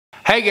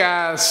Hey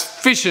guys,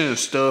 fishing and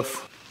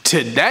stuff.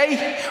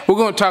 Today, we're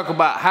going to talk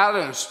about how to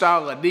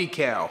install a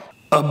decal.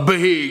 A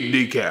big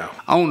decal.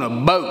 On a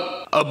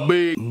boat. A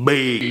big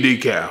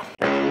decal.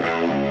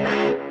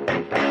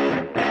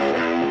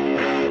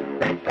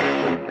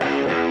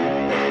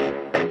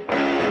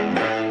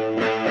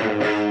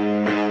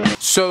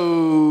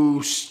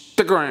 So,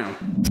 stick around.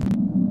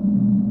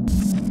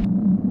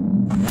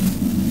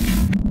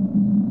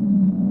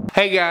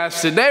 Hey guys,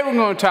 today we're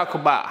going to talk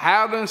about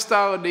how to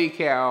install a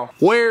decal,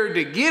 where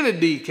to get a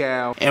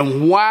decal,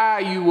 and why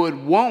you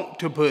would want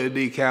to put a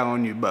decal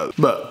on your boat.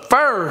 But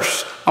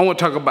first, I want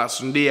to talk about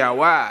some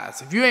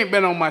DIYs. If you ain't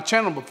been on my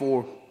channel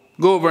before,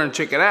 go over and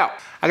check it out.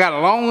 I got a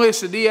long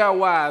list of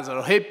DIYs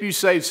that'll help you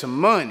save some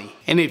money.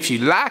 And if you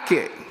like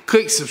it,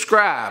 click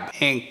subscribe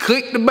and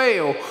click the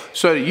bell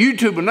so that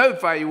YouTube will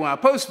notify you when I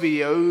post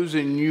videos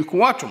and you can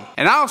watch them.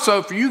 And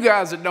also, for you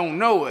guys that don't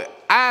know it,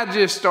 I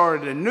just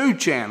started a new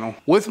channel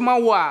with my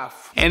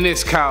wife, and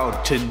it's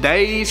called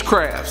Today's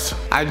Crafts.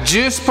 I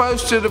just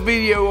posted a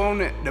video on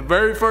it, the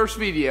very first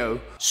video.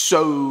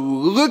 So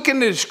look in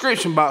the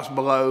description box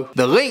below.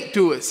 The link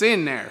to it's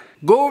in there.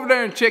 Go over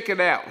there and check it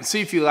out and see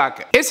if you like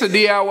it. It's a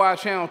DIY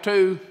channel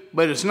too,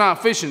 but it's not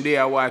a fishing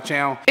DIY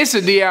channel. It's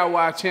a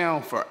DIY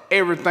channel for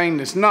everything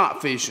that's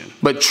not fishing.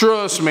 But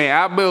trust me,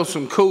 I built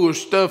some cooler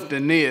stuff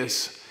than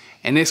this.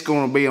 And it's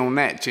going to be on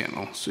that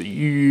channel, so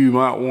you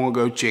might want to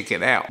go check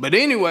it out. But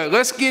anyway,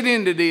 let's get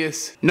into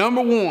this.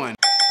 Number one,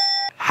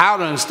 how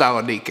to install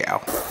a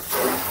decal.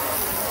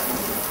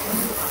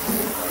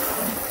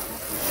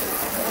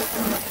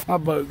 My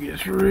boat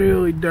gets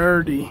really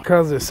dirty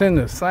because it's in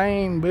the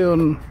same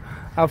building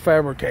I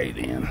fabricate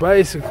in.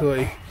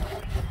 Basically,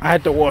 I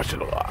had to wash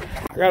it a lot.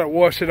 I got to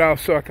wash it off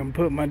so I can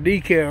put my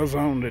decals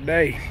on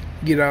today.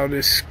 Get all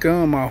this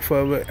scum off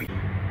of it.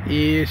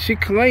 Yeah, she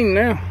clean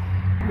now.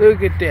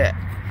 Look at that.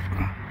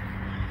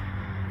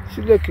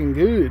 She's looking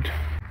good.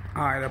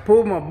 Alright, I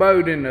pulled my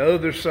boat in the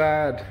other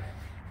side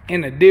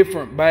in a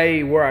different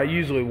bay where I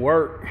usually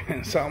work.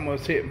 It's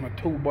almost hit my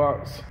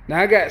toolbox.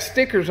 Now I got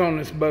stickers on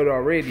this boat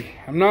already.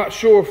 I'm not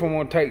sure if I'm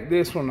going to take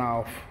this one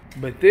off.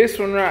 But this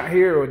one right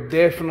here will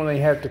definitely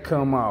have to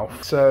come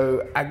off.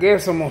 So I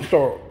guess I'm going to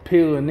start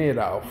peeling it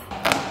off.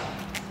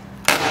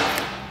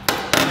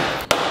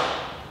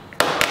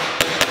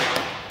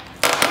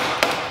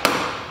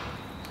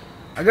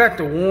 I got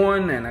the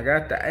 1 and I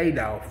got the 8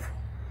 off.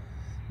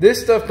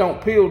 This stuff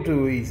don't peel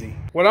too easy.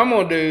 What I'm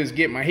gonna do is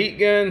get my heat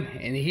gun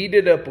and heat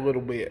it up a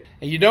little bit.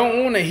 And you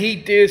don't wanna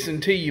heat this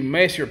until you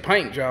mess your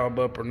paint job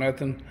up or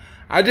nothing.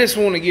 I just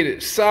wanna get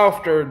it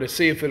softer to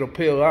see if it'll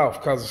peel off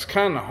because it's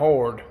kinda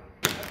hard.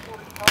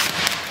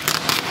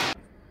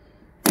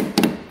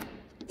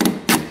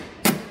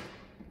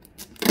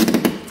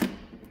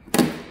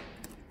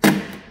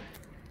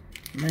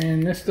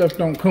 Man, this stuff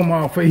don't come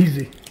off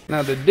easy.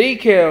 Now the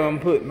decal I'm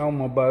putting on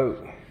my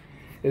boat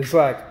is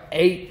like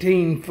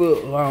 18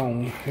 foot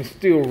long. It's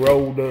still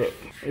rolled up.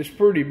 It's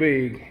pretty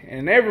big.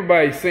 And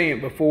everybody's seen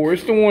it before.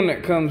 It's the one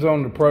that comes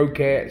on the Pro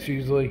Cats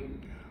usually.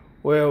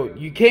 Well,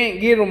 you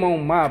can't get them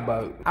on my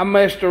boat. I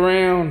messed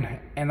around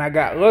and I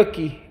got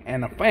lucky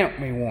and I found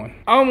me one.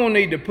 All I'm gonna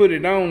need to put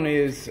it on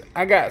is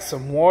I got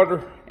some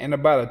water and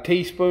about a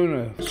teaspoon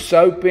of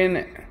soap in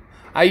it.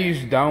 I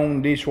use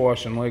Dawn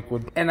dishwashing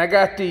liquid. And I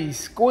got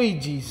these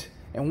squeegees.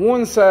 And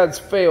one side's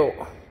felt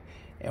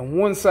and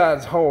one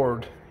side's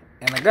hard.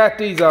 And I got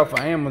these off of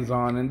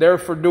Amazon and they're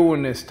for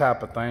doing this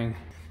type of thing.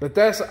 But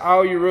that's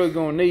all you're really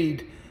gonna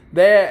need.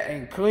 That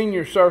and clean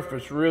your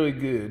surface really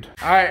good.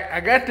 Alright, I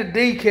got the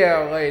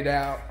decal laid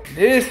out.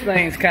 This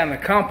thing's kind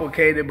of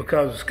complicated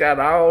because it's got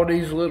all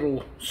these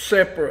little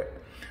separate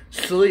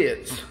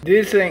slits.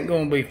 This ain't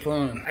gonna be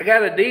fun. I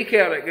got a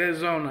decal that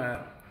goes on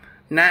a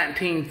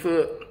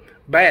 19-foot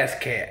bass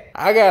cat.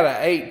 I got an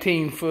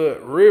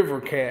 18-foot river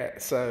cat,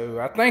 so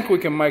I think we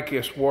can make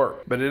this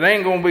work. But it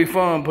ain't gonna be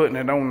fun putting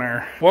it on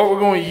there. What we're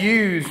gonna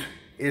use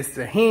is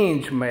the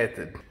hinge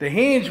method. The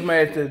hinge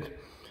method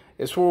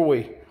is where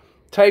we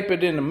tape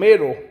it in the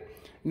middle,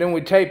 then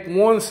we tape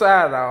one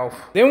side off.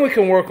 Then we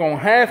can work on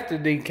half the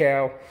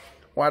decal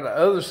while the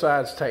other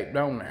side's taped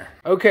on there.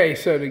 Okay,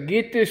 so to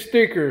get this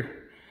sticker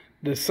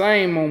the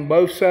same on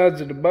both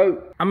sides of the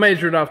boat, I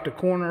measured off the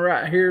corner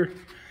right here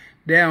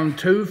down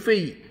 2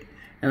 feet.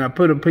 And I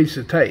put a piece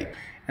of tape.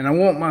 And I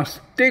want my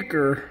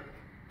sticker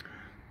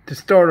to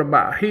start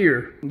about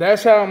here.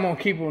 That's how I'm gonna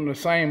keep them the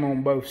same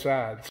on both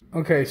sides.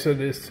 Okay, so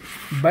this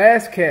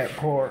bass cap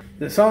part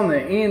that's on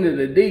the end of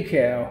the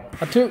decal,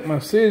 I took my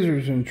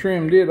scissors and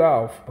trimmed it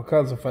off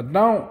because if I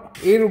don't,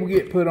 it'll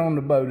get put on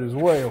the boat as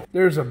well.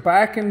 There's a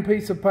backing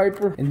piece of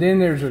paper and then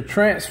there's a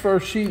transfer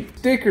sheet.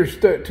 Sticker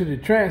stuck to the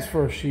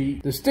transfer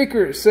sheet. The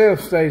sticker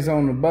itself stays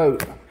on the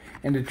boat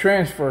and the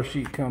transfer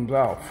sheet comes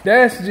off.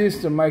 That's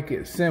just to make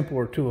it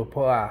simpler to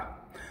apply.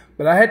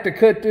 But I had to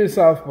cut this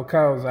off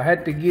because I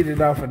had to get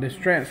it off of this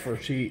transfer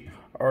sheet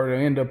or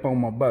it'll end up on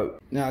my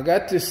boat. Now I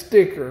got this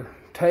sticker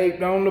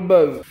taped on the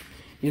boat.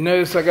 You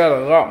notice I got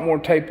a lot more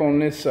tape on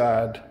this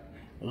side,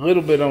 a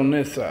little bit on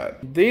this side.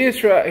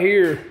 This right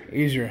here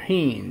is your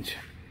hinge.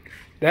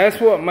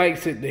 That's what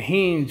makes it the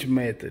hinge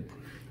method.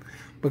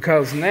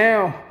 Because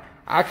now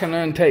I can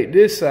untake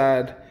this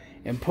side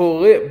and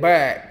pull it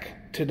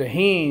back to the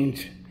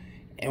hinge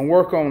and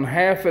work on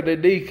half of the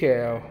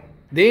decal.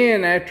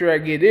 Then after I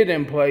get it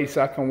in place,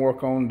 I can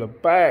work on the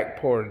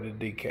back part of the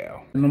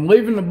decal. And I'm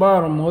leaving the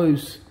bottom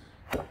loose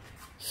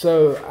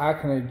so I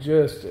can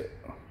adjust it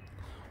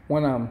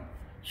when I'm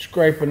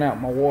scraping out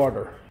my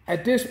water.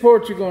 At this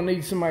part, you're gonna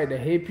need somebody to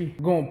help you.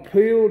 I'm gonna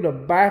peel the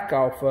back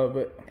off of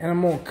it, and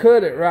I'm gonna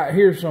cut it right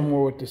here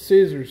somewhere with the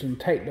scissors and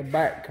take the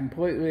back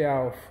completely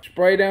off.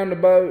 Spray down the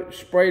boat,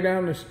 spray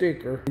down the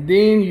sticker, and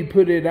then you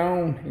put it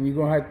on, and you're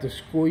gonna have to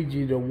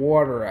squeegee the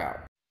water out.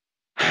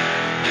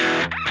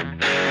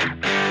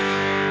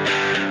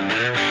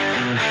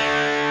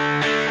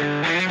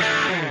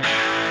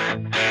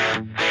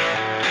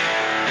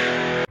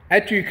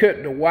 After you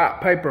cut the white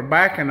paper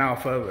backing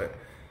off of it,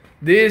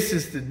 this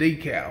is the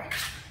decal.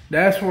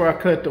 That's where I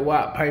cut the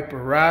white paper,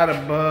 right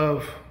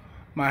above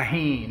my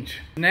hinge.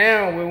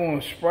 Now we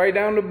want to spray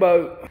down the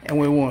boat and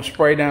we want to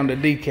spray down the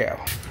decal.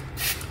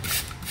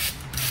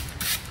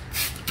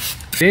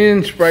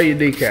 Then spray your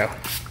decal.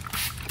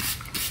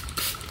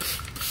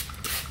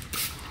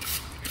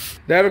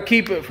 That'll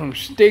keep it from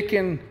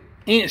sticking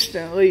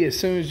instantly as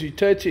soon as you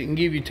touch it and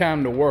give you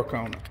time to work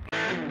on it.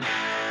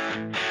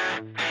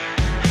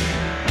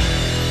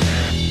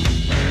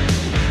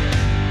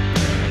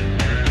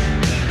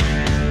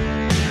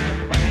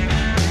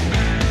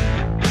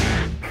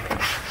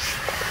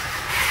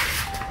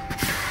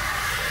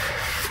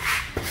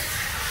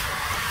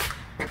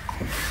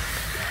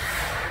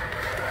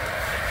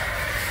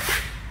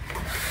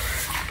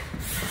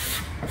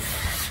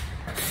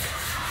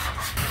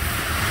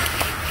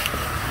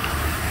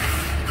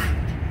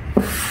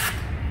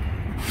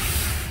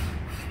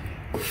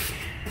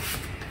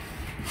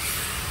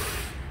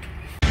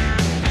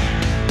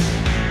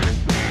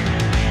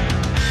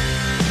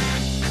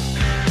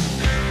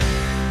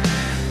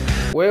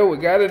 Well, we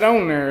got it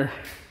on there,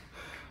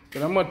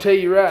 but I'm gonna tell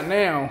you right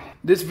now,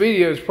 this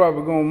video is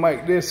probably gonna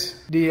make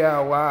this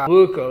DIY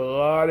look a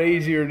lot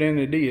easier than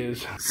it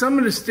is. Some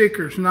of the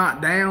stickers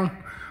not down,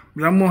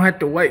 but I'm gonna have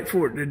to wait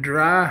for it to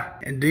dry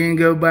and then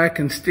go back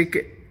and stick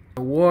it.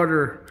 The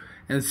water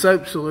and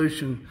soap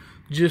solution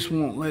just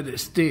won't let it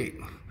stick.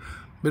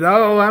 But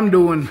all I'm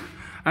doing,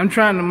 I'm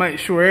trying to make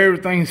sure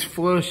everything's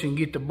flush and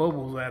get the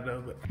bubbles out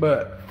of it.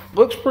 But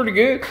looks pretty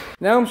good.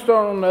 Now I'm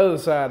starting on the other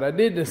side. I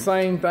did the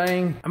same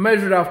thing. I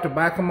measured off the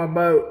back of my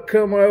boat,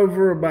 come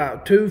over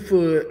about 2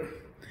 foot,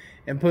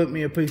 and put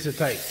me a piece of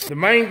tape. The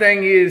main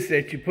thing is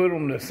that you put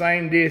them the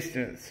same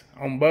distance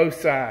on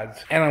both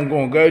sides, and I'm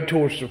gonna go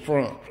towards the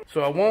front.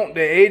 So I want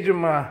the edge of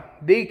my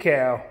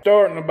decal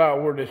starting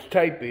about where this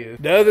tape is.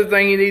 The other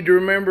thing you need to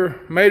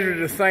remember, measure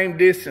the same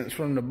distance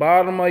from the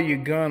bottom of your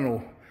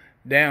gunnel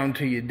down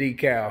to your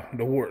decal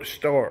to where it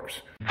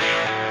starts.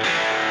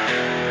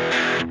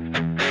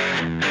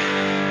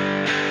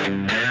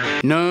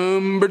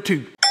 Number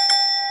 2,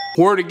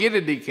 where to get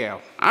a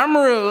decal. I'm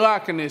really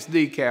liking this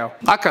decal.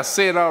 Like I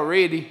said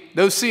already,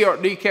 those Sea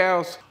Art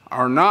decals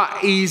are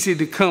not easy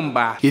to come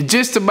by. You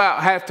just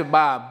about have to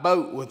buy a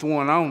boat with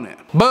one on it.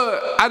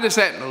 But I just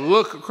had to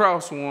look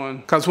across one,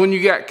 because when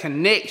you got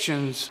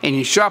connections and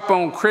you shop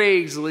on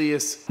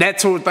Craigslist, that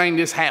sort of thing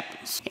just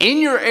happens. In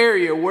your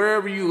area,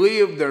 wherever you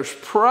live, there's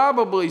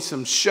probably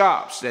some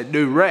shops that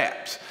do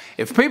wraps.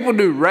 If people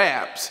do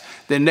wraps,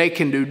 then they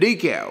can do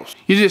decals.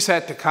 You just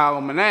have to call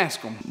them and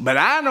ask them. But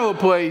I know a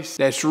place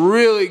that's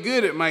really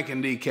good at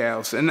making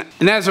decals. And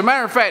as a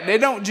matter of fact, they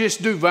don't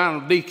just do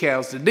vinyl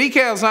decals. The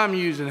decals I'm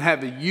using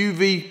have a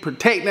UV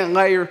protectant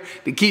layer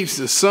that keeps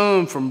the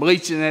sun from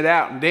bleaching it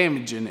out and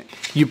damaging it.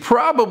 You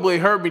probably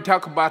heard me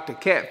talk about the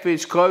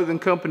Catfish Clothing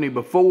Company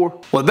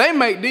before. Well, they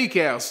make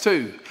decals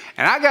too.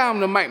 And I got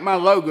them to make my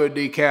logo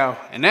decal,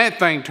 and that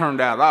thing turned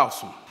out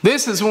awesome.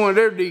 This is one of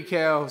their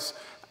decals.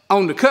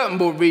 On the cutting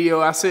board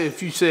video, I said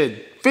if you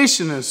said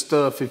fishing and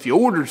stuff, if you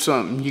ordered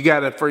something, you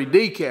got a free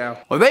decal.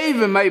 Well, they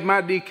even made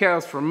my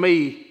decals for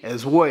me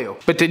as well.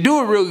 But they do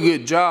a really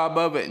good job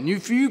of it. And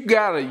if you've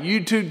got a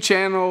YouTube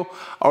channel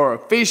or a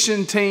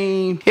fishing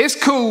team, it's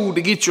cool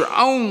to get your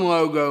own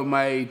logo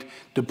made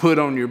to put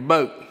on your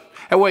boat.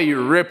 That way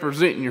you're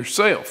representing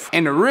yourself.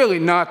 And they're really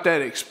not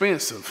that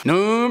expensive.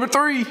 Number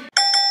 3.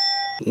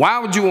 Why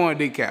would you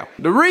want a decal?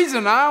 The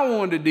reason I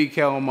wanted a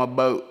decal on my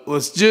boat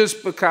was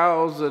just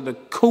because of the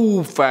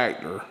cool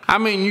factor. I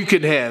mean, you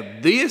could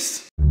have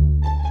this,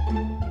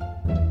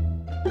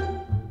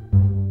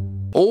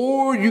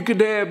 or you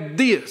could have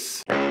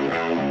this,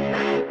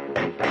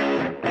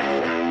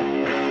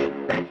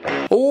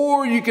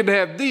 or you could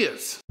have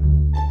this,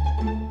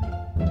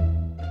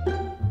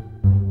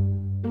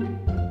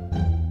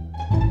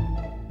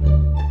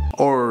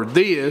 or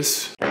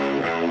this.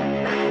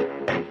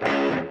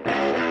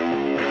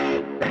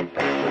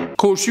 Of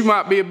course, you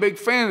might be a big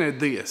fan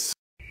of this,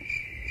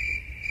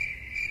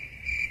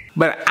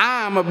 but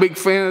I'm a big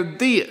fan of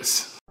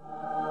this.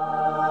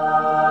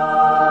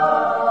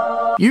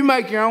 You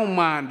make your own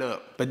mind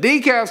up, but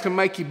decals can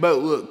make your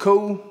boat look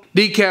cool.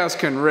 Decals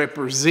can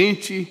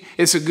represent you.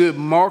 It's a good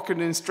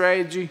marketing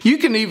strategy. You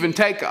can even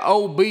take an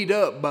old beat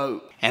up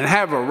boat and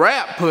have a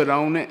wrap put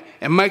on it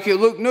and make it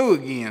look new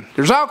again.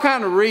 There's all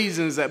kind of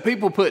reasons that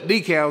people put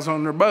decals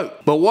on their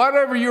boat. But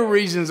whatever your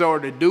reasons are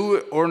to do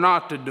it or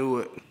not to do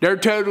it, they're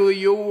totally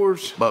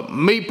yours. But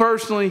me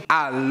personally,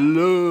 I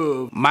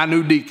love my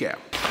new decal.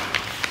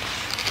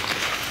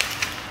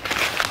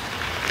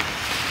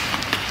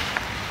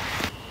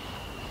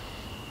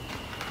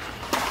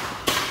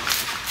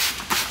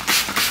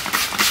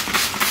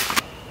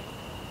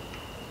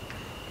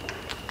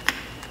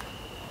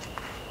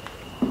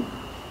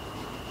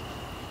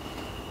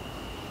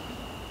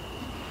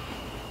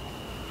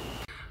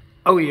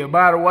 Oh yeah,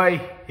 by the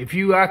way, if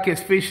you like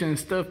this fishing and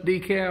stuff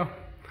decal,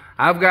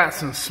 I've got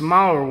some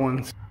smaller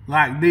ones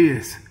like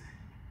this.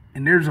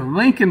 And there's a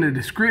link in the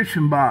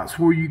description box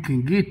where you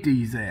can get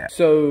these at.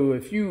 So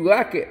if you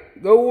like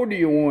it, go order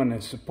you one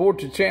and support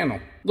the channel.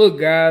 Look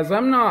guys,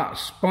 I'm not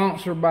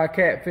sponsored by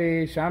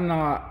Catfish. I'm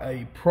not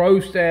a pro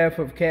staff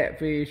of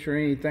Catfish or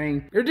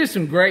anything. They're just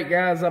some great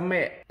guys I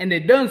met. And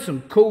they've done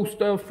some cool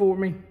stuff for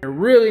me. They're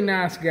really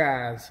nice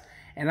guys.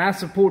 And I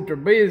support their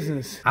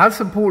business. I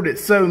support it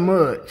so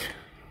much.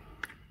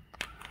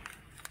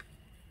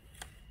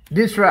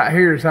 This right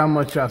here is how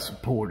much I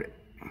support it.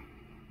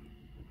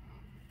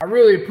 I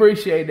really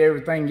appreciate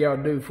everything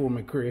y'all do for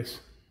me, Chris.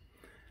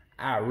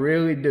 I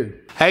really do.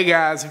 Hey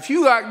guys, if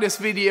you like this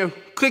video,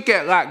 click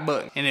that like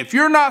button. And if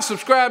you're not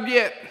subscribed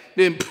yet,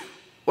 then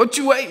what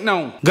you waiting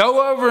on?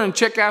 Go over and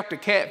check out the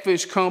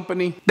Catfish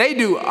Company. They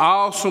do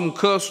awesome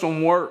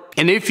custom work.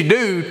 And if you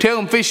do, tell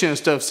them Fishing and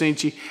Stuff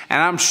sent you. And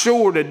I'm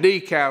sure the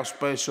decal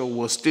special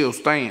will still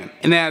stand.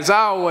 And as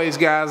always,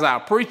 guys, I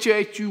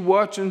appreciate you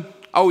watching.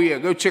 Oh yeah,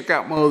 go check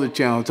out my other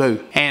channel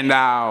too. And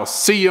I'll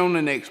see you on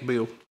the next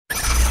build.